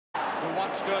who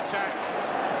wants to attack.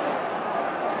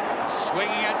 Swinging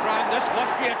it round, this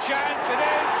must be a chance, it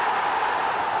is!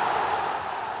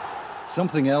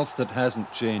 Something else that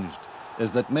hasn't changed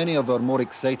is that many of our more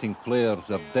exciting players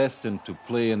are destined to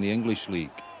play in the English League.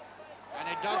 And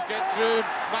it does get through.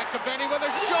 McAvenny with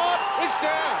a shot, it's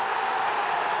there!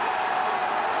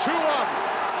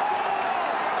 2-1.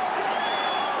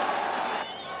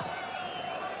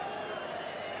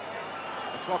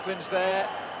 McLaughlin's there,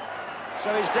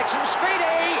 so is Dixon.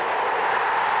 Speedy!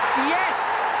 Yes!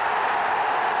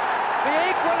 The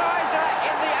equaliser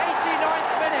in the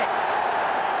 89th minute.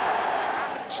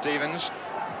 Stevens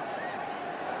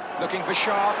looking for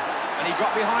Sharp, and he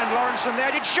got behind Lawrenson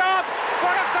there. Did Sharp?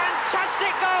 What a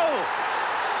fantastic goal!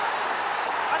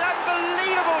 An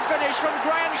unbelievable finish from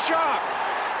Graham Sharp.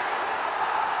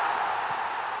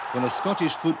 When a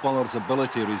Scottish footballer's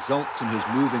ability results in his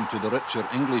moving to the richer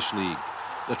English League,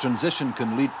 the transition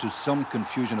can lead to some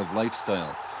confusion of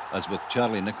lifestyle, as with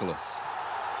Charlie Nicholas.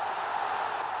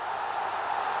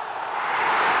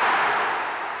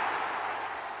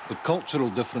 The cultural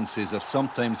differences are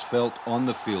sometimes felt on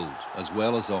the field as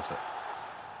well as off it.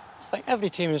 I think every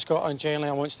team in Scotland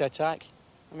generally wants to attack.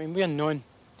 I mean, we're known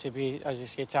to be, as you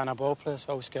say, Tana ball players,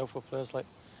 all skillful players, like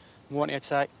want to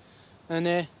attack. And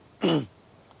in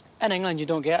England, you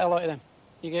don't get a lot of them.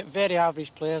 You get very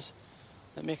average players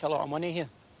that make a lot of money here,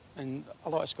 and a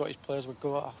lot of Scottish players would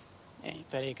go, oh, ain't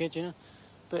very good, you know.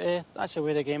 But that's the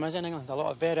way the game is in England. A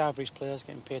lot of very average players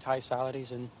getting paid high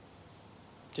salaries and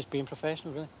just being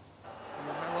professional, really.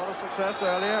 They had a lot of success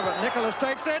earlier, but Nicholas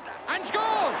takes it and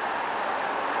scores!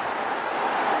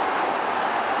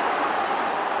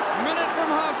 Minute from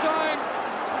half-time,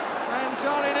 and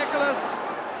Charlie Nicholas.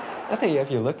 I think if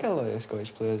you look at a lot of the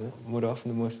Scottish players, more often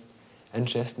the most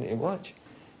interesting to watch.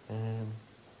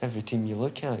 Every team you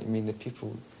look at, I mean, the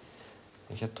people,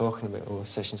 if you're talking about, oh,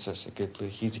 such and such a good player,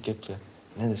 he's a good player,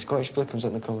 and then the Scottish player comes out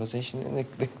in the conversation, and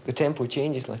the tempo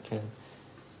changes, like you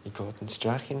Gordon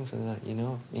Strachan's and that, you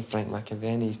know. I mean, Frank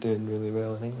McAvenny's doing really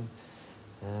well in England.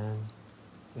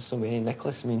 There's so many.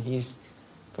 Nicholas, I mean, he's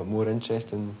got more interest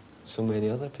than so many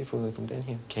other people that come down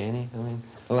here. Kenny, I mean,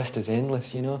 the list is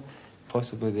endless, you know.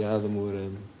 Possibly they are the more,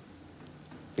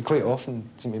 they quite often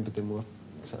seem to be the more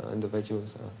sort of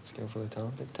individuals that are skillfully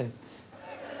talented type.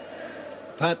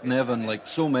 Pat Nevin, like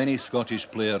so many Scottish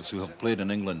players who have played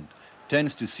in England,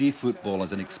 tends to see football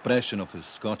as an expression of his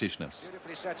Scottishness.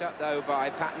 Beautifully set up, though, by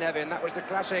Pat Nevin. That was the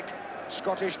classic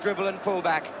Scottish dribble and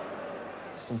pullback.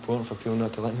 It's important for people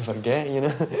not to let me forget, you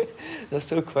know. They're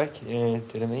so quick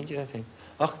to remind you of the thing.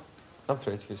 Oh, I'm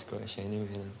proud to be Scottish anyway,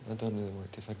 and I don't really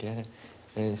want to forget it.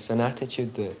 And it's an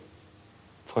attitude that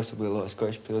possibly a lot of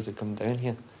Scottish players that come down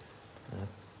here.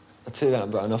 I'd say that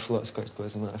about an awful lot of Scottish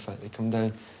players, as a matter of fact. They come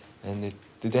down and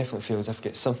they definitely feel as if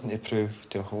they've got something to prove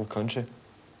to a whole country.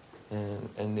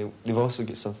 And they've also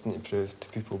got something to prove to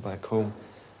people back home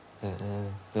that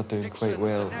they're doing quite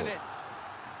well. That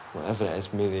whatever it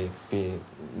is, may they be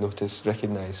noticed,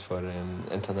 recognised for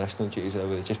international duties, or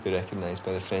will they just be recognised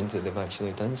by the friends that they've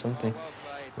actually done something?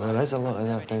 Well, there is a lot of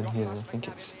that down here, and I think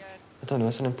it's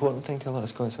an important thing to a lot of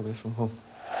Scots away from home.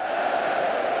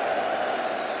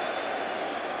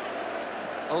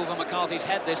 Over McCarthy's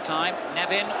head this time.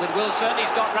 Nevin with Wilson,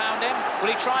 he's got round him.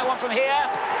 Will he try one from here?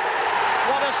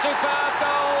 What a superb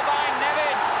goal by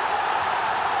Nevin!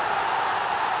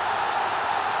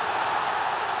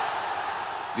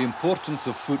 The importance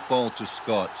of football to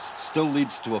Scots still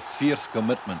leads to a fierce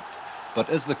commitment, but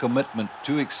is the commitment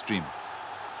too extreme?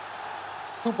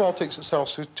 Football takes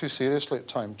itself too seriously at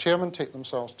times. Chairmen take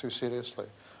themselves too seriously.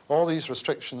 All these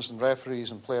restrictions and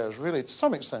referees and players, really, to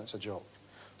some extent, it's a joke.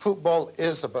 Football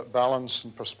is about balance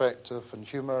and perspective and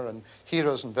humour and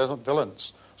heroes and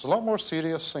villains. There's a lot more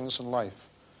serious things in life.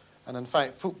 And in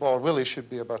fact, football really should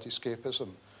be about escapism.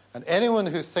 And anyone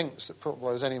who thinks that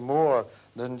football is any more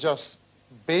than just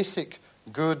basic,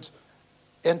 good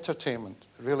entertainment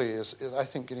really is I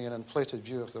think, getting an inflated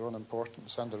view of their own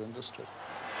importance and their industry.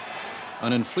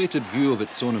 An inflated view of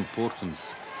its own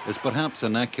importance is perhaps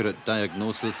an accurate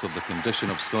diagnosis of the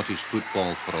condition of Scottish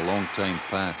football for a long time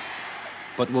past.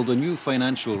 But will the new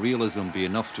financial realism be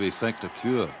enough to effect a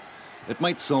cure? It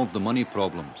might solve the money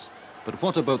problems, but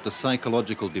what about the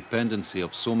psychological dependency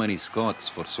of so many Scots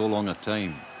for so long a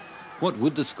time? What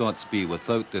would the Scots be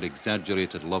without their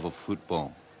exaggerated love of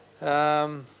football?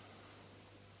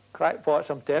 Crackpots,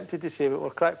 I'm tempted to say, but we're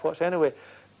crackpots anyway.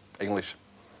 English.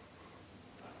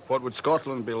 What would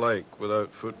Scotland be like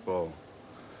without football?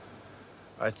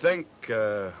 I think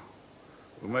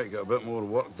we might get a bit more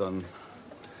work done,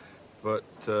 but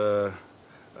I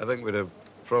think we'd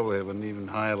probably have an even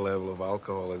higher level of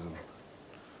alcoholism.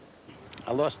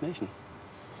 a lost nation.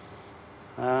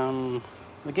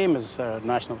 The game is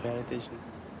national heritage.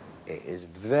 It is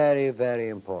very, very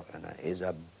important. It is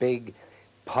a big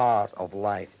part of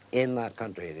life in that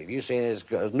country. If you say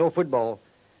there's no football,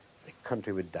 the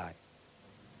country would die.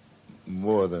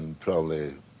 More than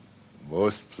probably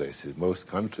most places, most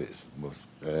countries,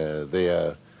 they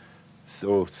are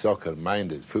so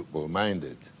soccer-minded,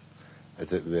 football-minded. I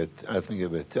think it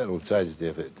would be a terrible tragedy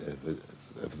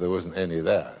if there wasn't any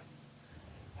there.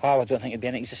 Oh, I don't think it'd be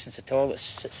in existence at all.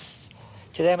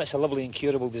 To them, it's a lovely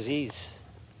incurable disease,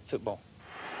 football.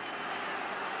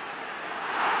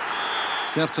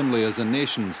 Certainly, as a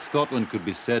nation, Scotland could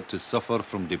be said to suffer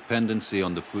from dependency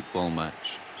on the football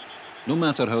match. No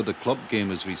matter how the club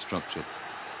game is restructured,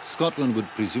 Scotland would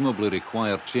presumably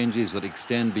require changes that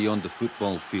extend beyond the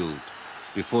football field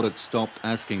before it stopped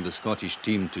asking the Scottish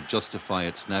team to justify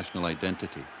its national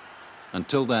identity.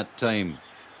 Until that time,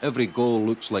 every goal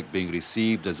looks like being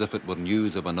received as if it were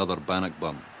news of another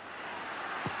Bannockburn.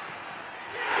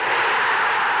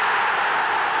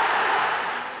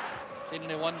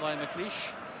 Finlay won by McLeish.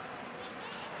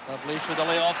 McLeish with a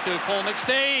lay-off to Paul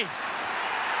McStay.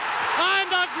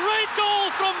 And a great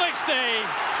goal from McStay!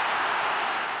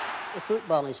 The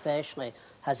football especially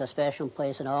has a special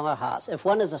place in all our hearts. If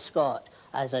one is a Scot,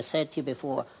 as I said to you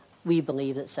before, we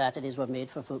believe that Saturdays were made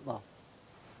for football.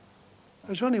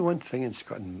 There's only one thing in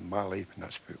Scotland in my life, and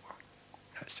that's football.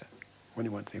 That's it. Only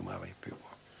one thing in my life,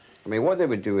 football. I mean, what they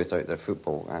would do without their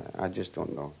football, I just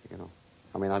don't know, you know.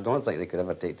 I mean, I don't think they could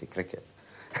ever take to cricket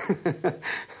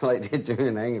like they do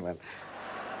in England.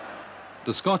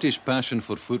 The Scottish passion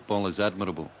for football is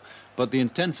admirable, but the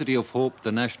intensity of hope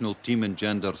the national team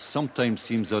engenders sometimes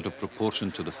seems out of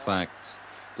proportion to the facts.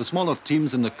 The smaller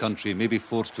teams in the country may be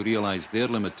forced to realise their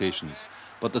limitations,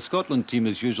 but the Scotland team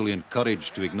is usually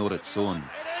encouraged to ignore its own.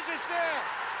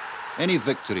 Any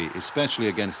victory, especially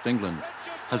against England,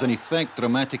 has an effect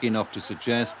dramatic enough to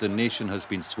suggest the nation has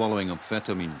been swallowing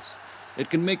amphetamines. It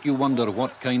can make you wonder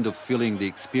what kind of feeling the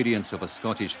experience of a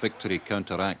Scottish victory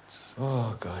counteracts.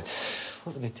 Oh, God.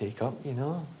 What would they take up, you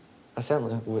know? I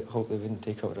certainly hope they wouldn't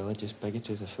take up religious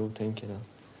bigotry as a full-time kind of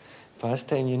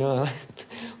pastime, you know?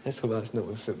 Let's hope that's not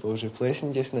what football's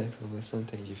replacing just now, although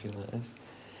sometimes you feel it is.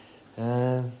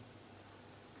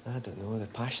 I don't know, the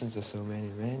passions of so many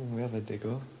men, where would they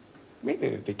go? Maybe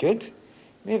it would be good.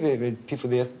 Maybe it would people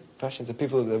their passions of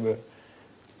people that were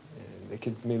they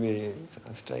could maybe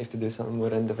strive to do something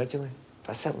more individually.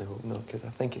 But I certainly hope not, because I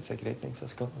think it's a great thing for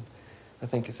Scotland. I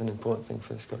think it's an important thing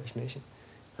for the Scottish nation,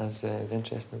 as the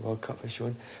interest in the World Cup has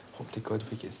shown. Hope to God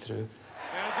we get through.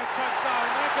 There's a touchdown,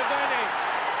 McAvenny.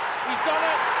 He's done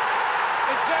it.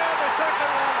 It's there, the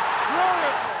second one.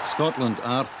 Glorious. Scotland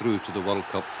are through to the World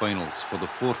Cup finals for the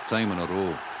fourth time in a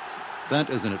row. That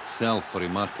is in itself a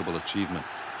remarkable achievement.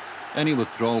 Any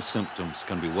withdrawal symptoms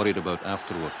can be worried about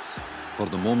afterwards. For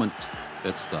the moment,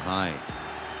 it's the high.